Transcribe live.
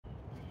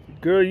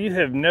Girl, you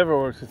have never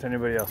worked with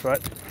anybody else,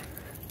 right?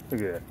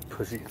 Look at that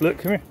pussy. Look,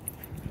 come here.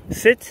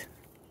 Sit.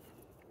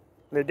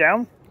 Lay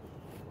down.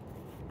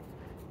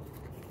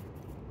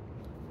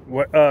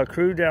 What?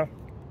 Crew down.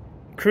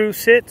 Crew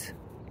sit.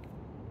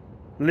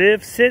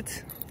 Live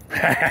sit.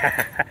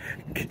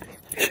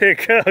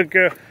 Good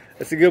girl.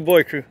 That's a good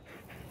boy, Crew.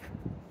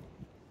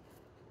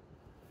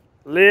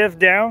 Live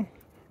down.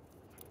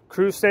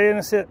 Crew stay in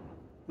a sit.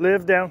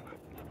 Live down.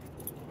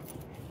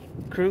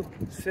 Crew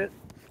sit.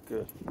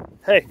 Good.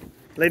 Hey,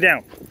 lay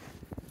down.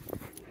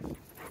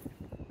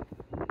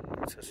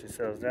 So she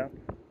settles down.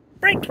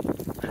 Break!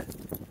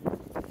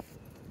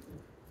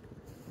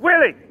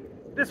 Willie!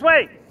 This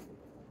way!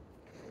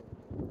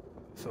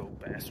 So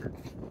bastard.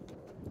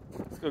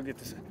 Let's go get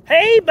this.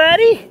 Hey,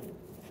 buddy!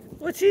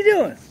 What's he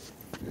doing?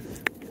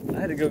 I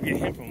had to go get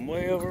him from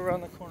way over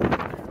around the corner.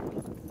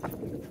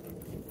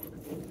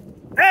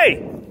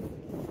 Hey!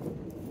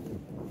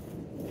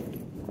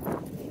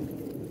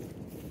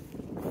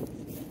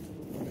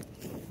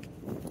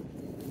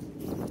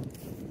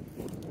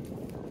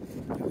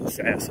 This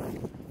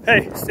asshole.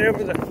 Hey, stay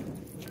over there.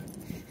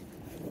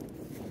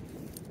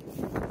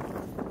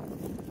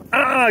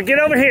 Get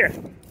over here.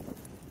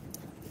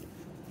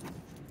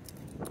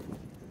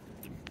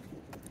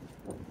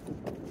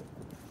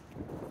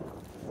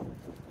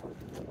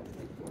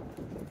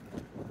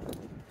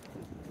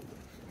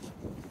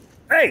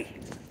 Hey,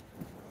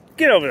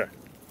 get over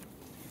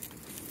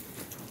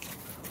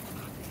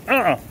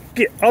there.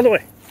 Get all the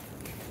way.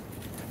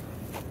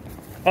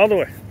 All the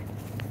way.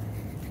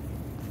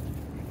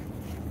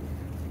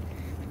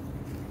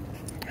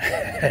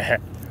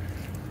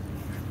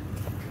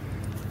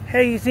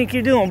 Hey, you think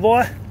you're doing,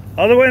 boy?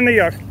 All the way in the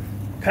yard.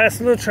 Past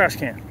the little trash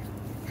can.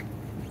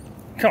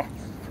 Come on.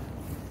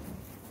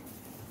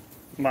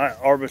 My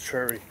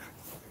arbitrary.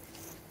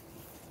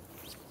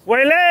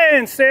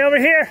 Waylon, stay over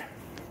here.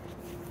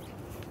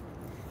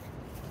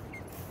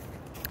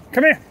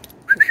 Come here.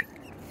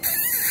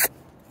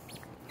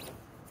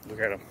 Look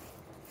at him.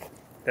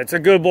 That's a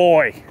good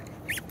boy.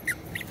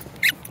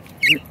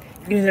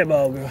 Give me that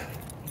ball, girl.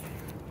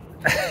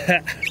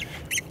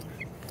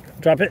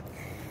 Drop it.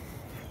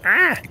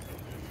 Ah!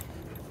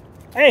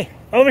 Hey,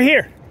 over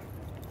here.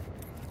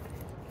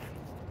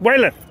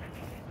 Waylon.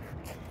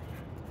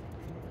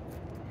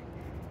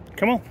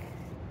 Come on.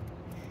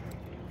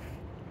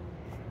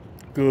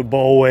 Good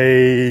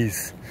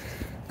boys.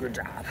 Good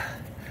job.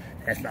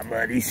 That's my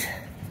buddies.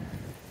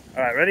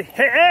 All right, ready?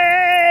 Hey,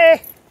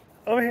 hey!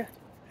 Over here.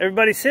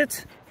 Everybody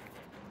sits.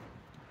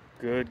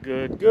 Good,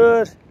 good,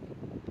 good.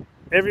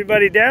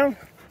 Everybody down.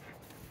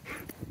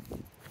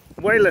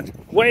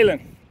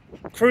 Waylon.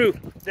 Crew,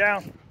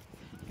 down.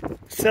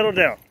 Settle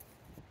down.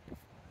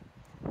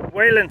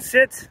 Waylon,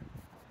 sit.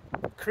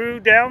 Crew,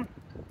 down.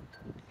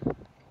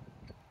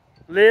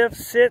 Live,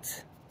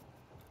 sit.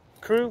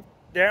 Crew,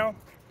 down.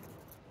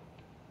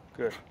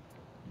 Good.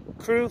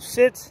 Crew,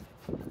 sit.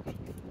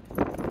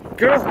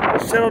 Girl,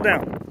 settle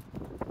down.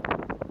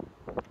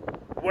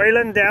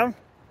 Waylon, down.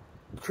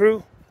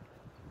 Crew.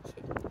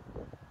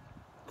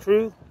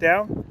 Crew,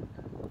 down.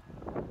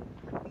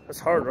 That's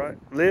hard, right?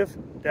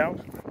 Live,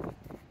 down.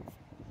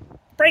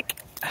 Break.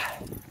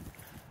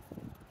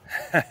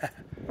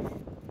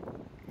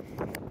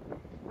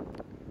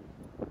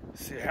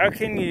 See, how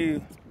can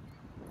you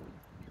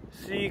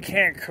see? You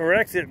can't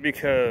correct it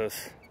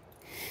because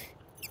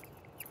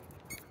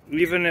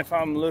even if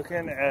I'm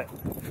looking at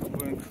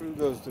when Crew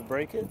goes to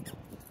break it,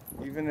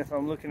 even if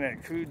I'm looking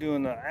at Crew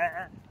doing the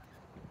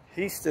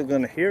he's still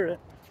gonna hear it.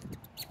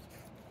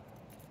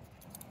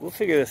 We'll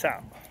figure this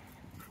out.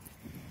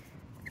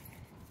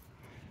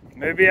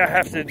 Maybe I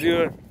have to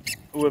do it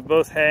with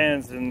both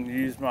hands and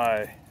use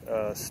my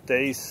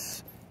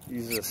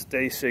use a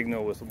stay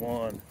signal with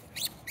one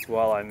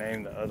while I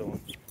name the other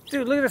one.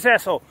 Dude, look at this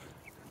asshole.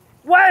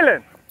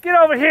 Waylon, get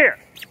over here.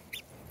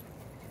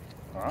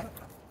 All right.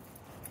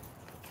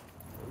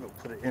 We're gonna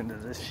put an end to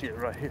this shit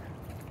right here.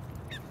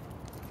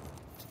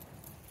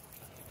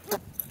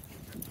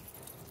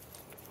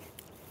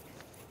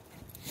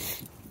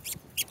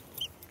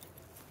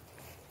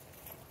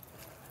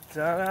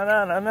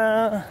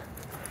 Da-da-da-da-da.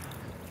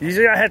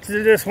 Usually I have to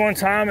do this one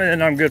time and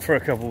then I'm good for a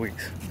couple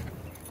weeks.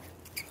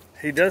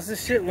 He does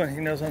this shit when he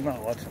knows I'm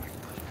not watching.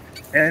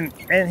 And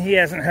he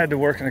hasn't had to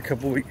work in a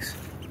couple weeks.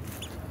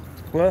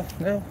 Well,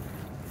 no.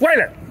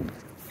 Waylon!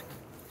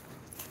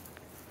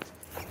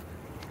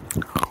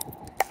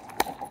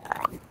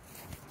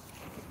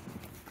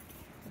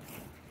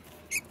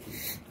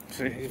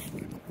 See,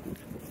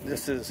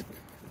 this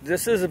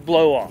is a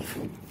blow off.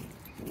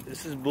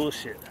 This is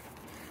bullshit.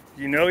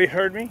 You know he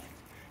heard me,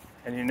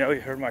 and you know he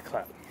heard my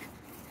clap.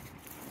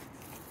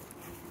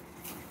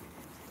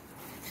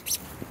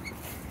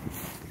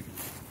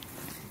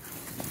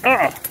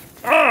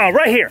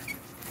 Right here.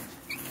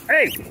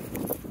 Hey.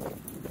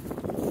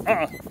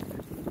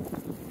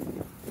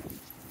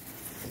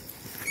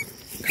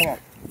 Come on.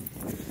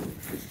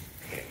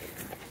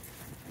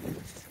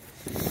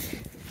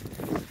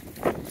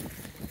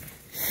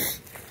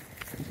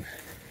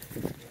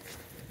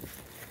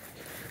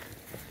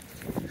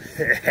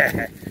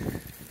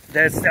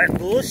 That's that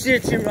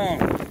bullshit you're on.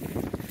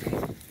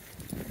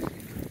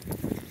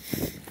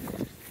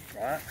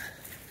 Right?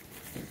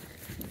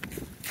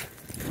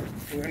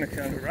 We're gonna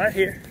come right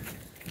here.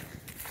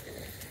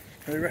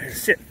 Right here,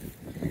 sit.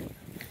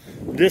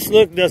 This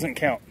look doesn't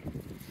count.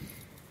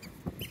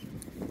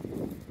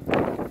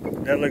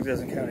 That look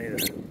doesn't count either.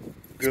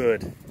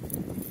 Good.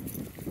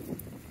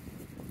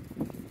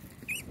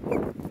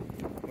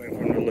 Wait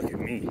for him to look at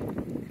me.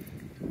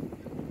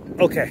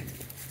 Okay.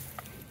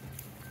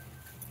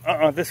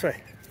 This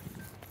way.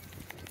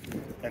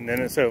 And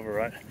then it's over,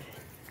 right?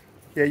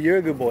 Yeah, you're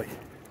a good boy.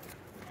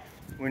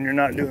 When you're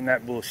not doing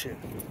that bullshit.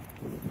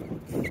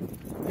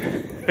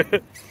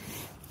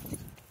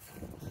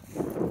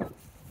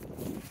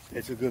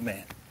 It's a good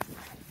man.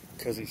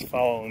 Because he's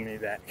following me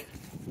back.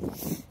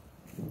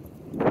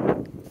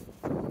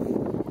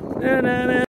 Na, na, na.